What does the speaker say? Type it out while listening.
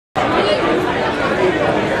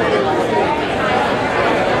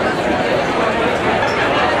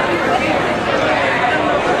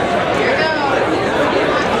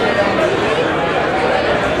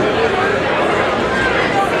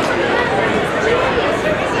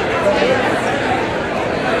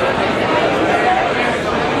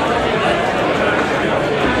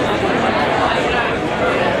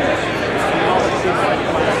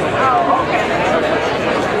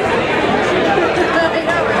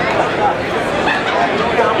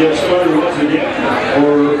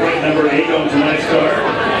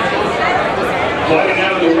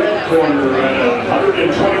corner at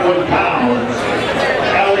 121 pounds,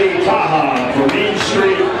 Taha from Main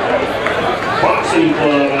Street Boxing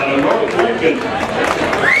Club out of North Lincoln.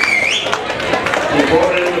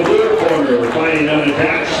 Reported in the blue corner, fighting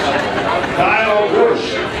unattached,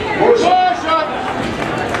 Gorsoch.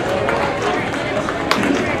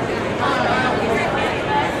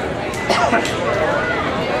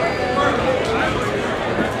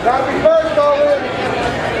 Gotta be first, Olin.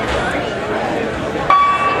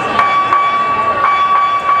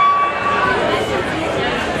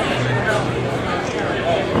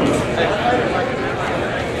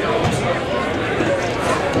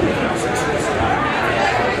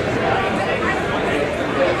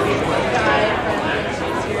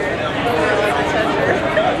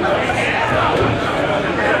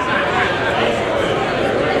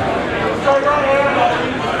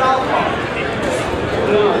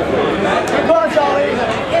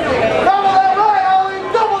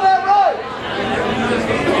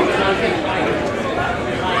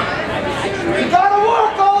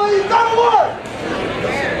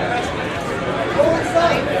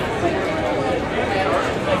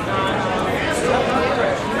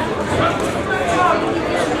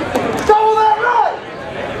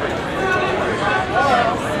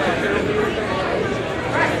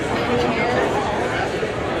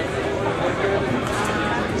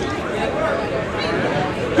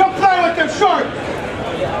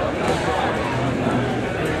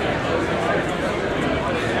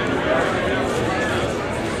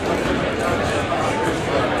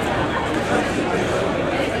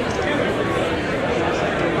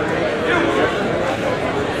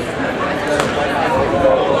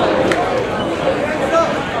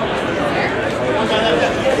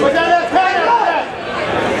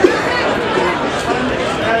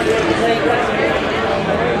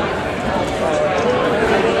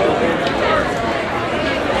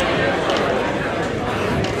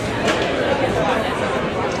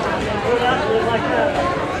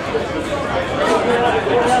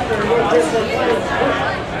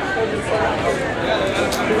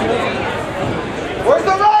 Where's the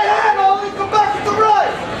right hand, Ollie? Come back to the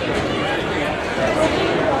right!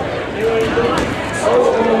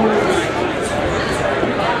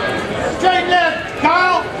 Straight left,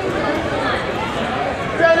 Kyle!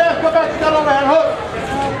 Straight left, go back to that overhand hook!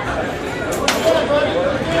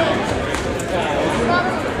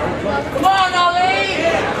 Come on, Ollie!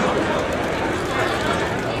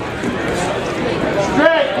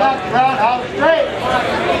 Straight, left, roundhouse, straight!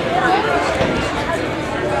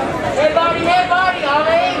 Hey body,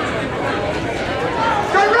 Ollie!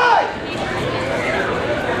 Straight right!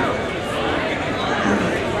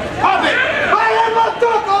 Pop it! Right hand, left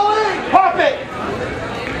hook, Ollie! Pop it!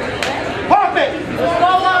 Pop it! Let's go,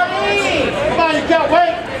 Ollie! Come on, you can't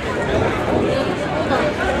wait!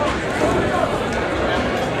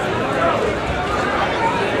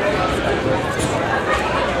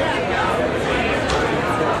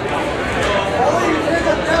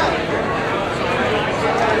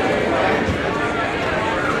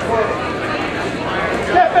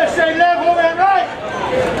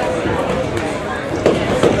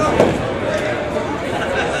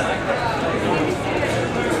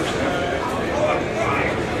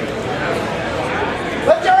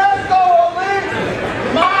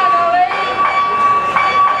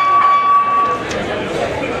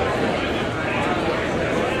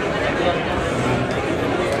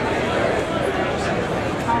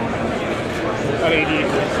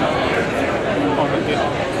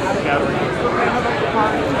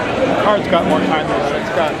 The card's got more time than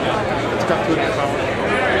that. It's got food and power.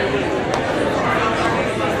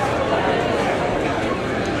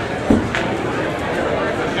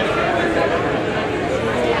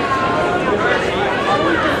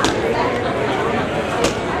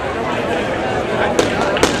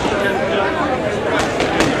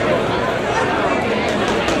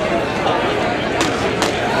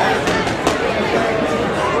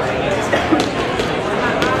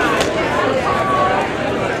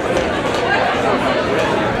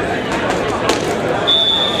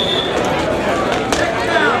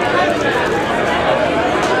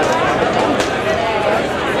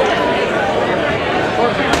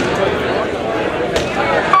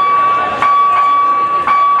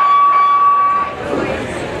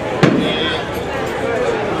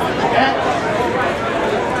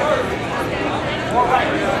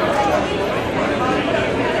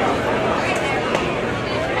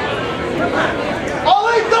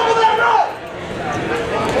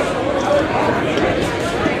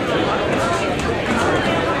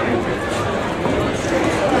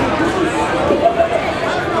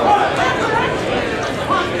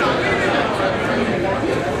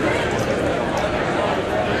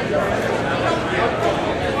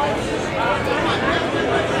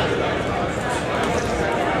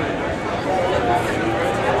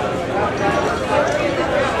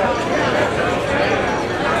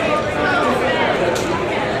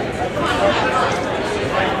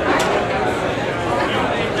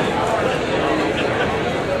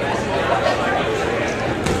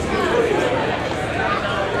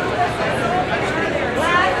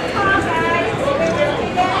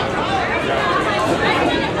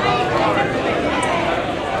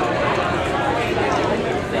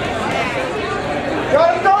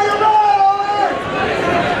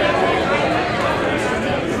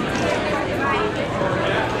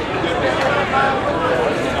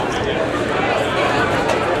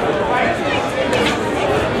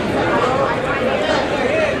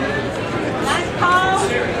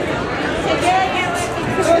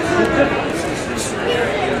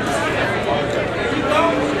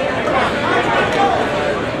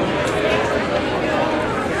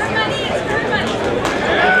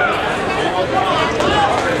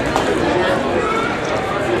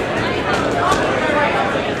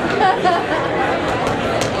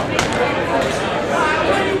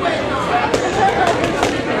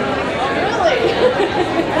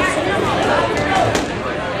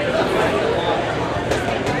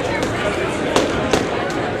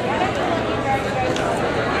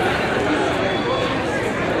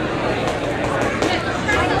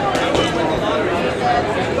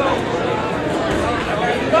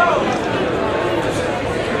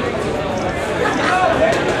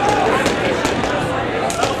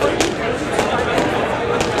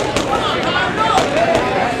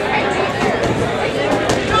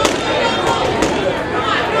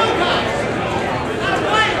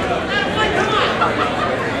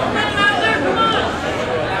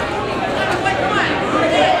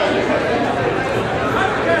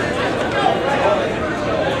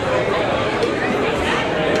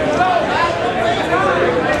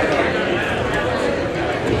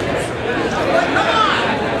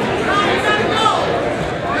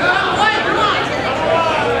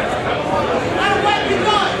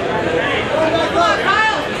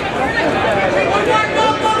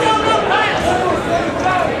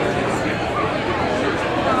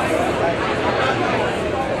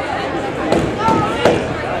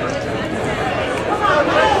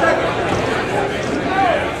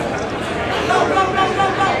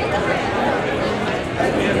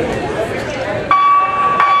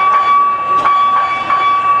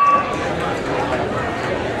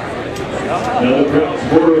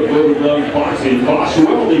 in Bosch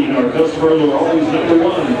Welding. Our customers are always number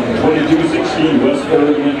one. 2216 West Old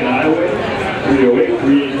Lincoln Highway.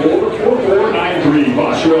 308-384-4493.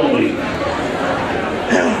 Bosch Welding.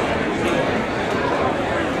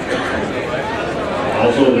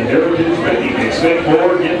 Also the Heritage Banking. Expect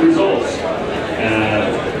more, get results.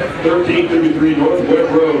 1333 North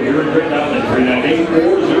Webb Road here in Grand Island.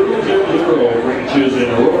 398-4000. Branches in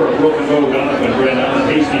Aurora, Broken Bow, Donovan, Grand Island,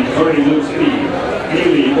 Hastings, Kearney, Luke City,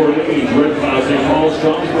 Healy, Orleans, Red Cloud, St. Paul,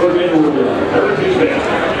 Strasburg, and River. Heritage Bank.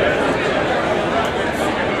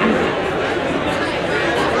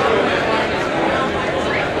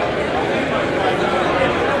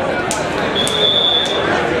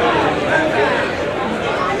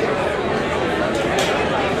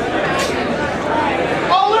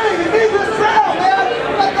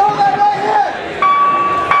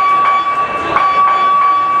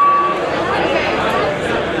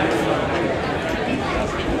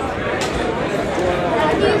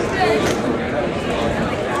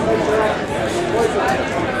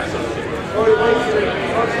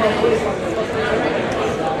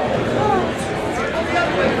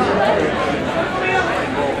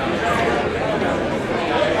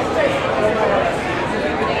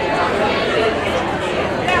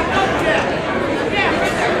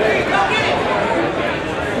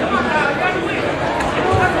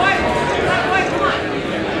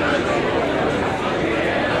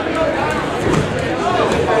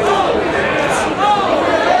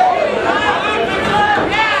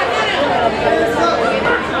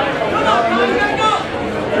 Come on,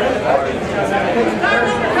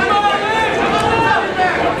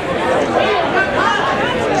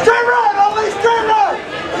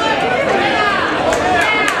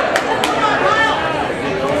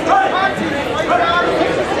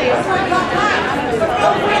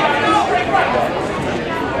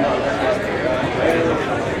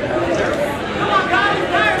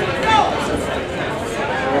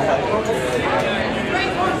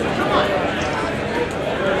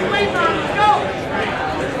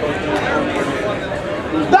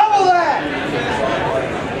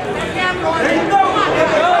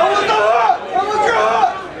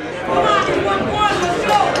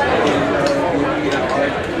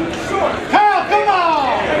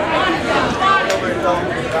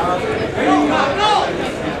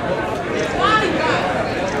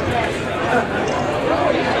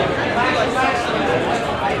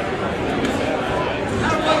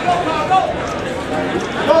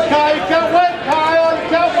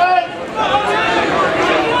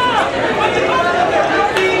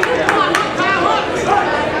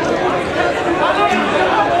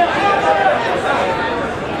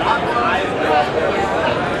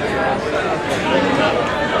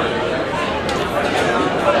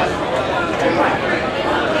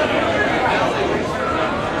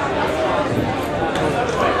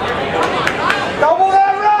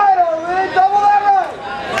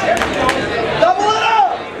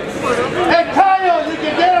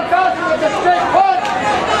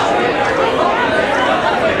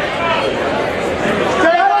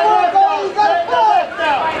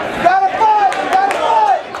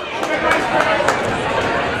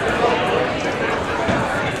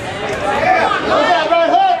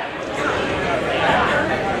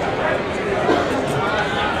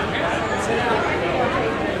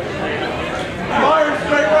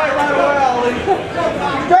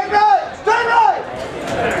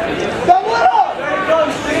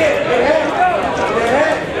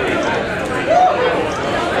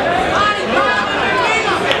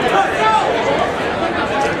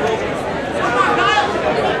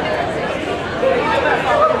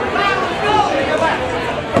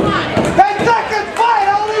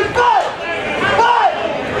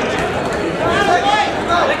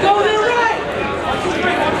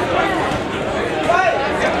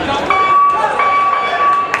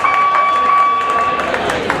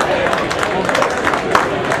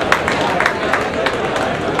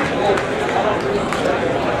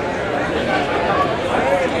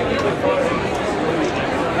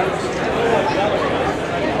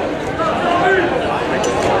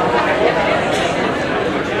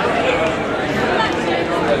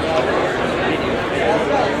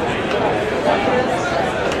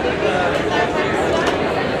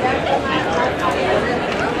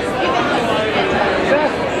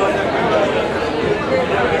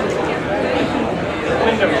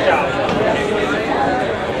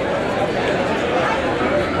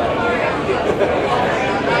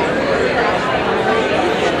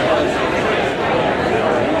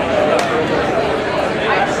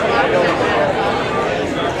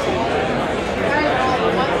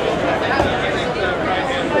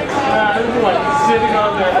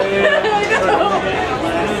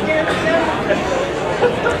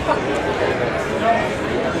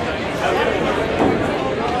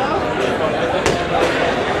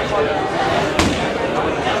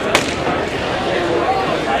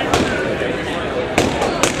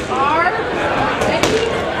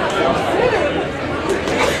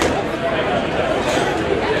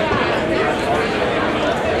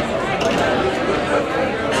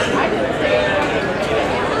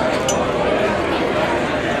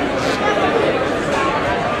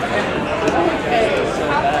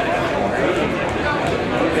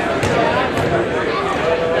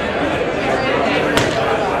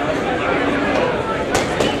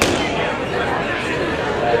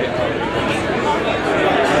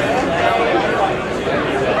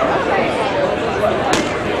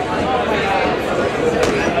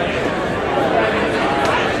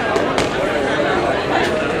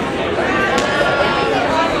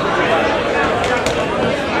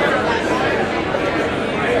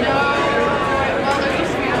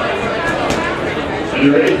 And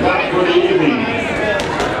your 8th bout for the evening,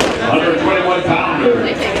 121-pounder.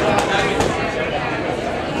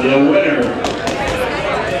 The winner,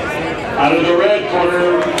 out of the red corner,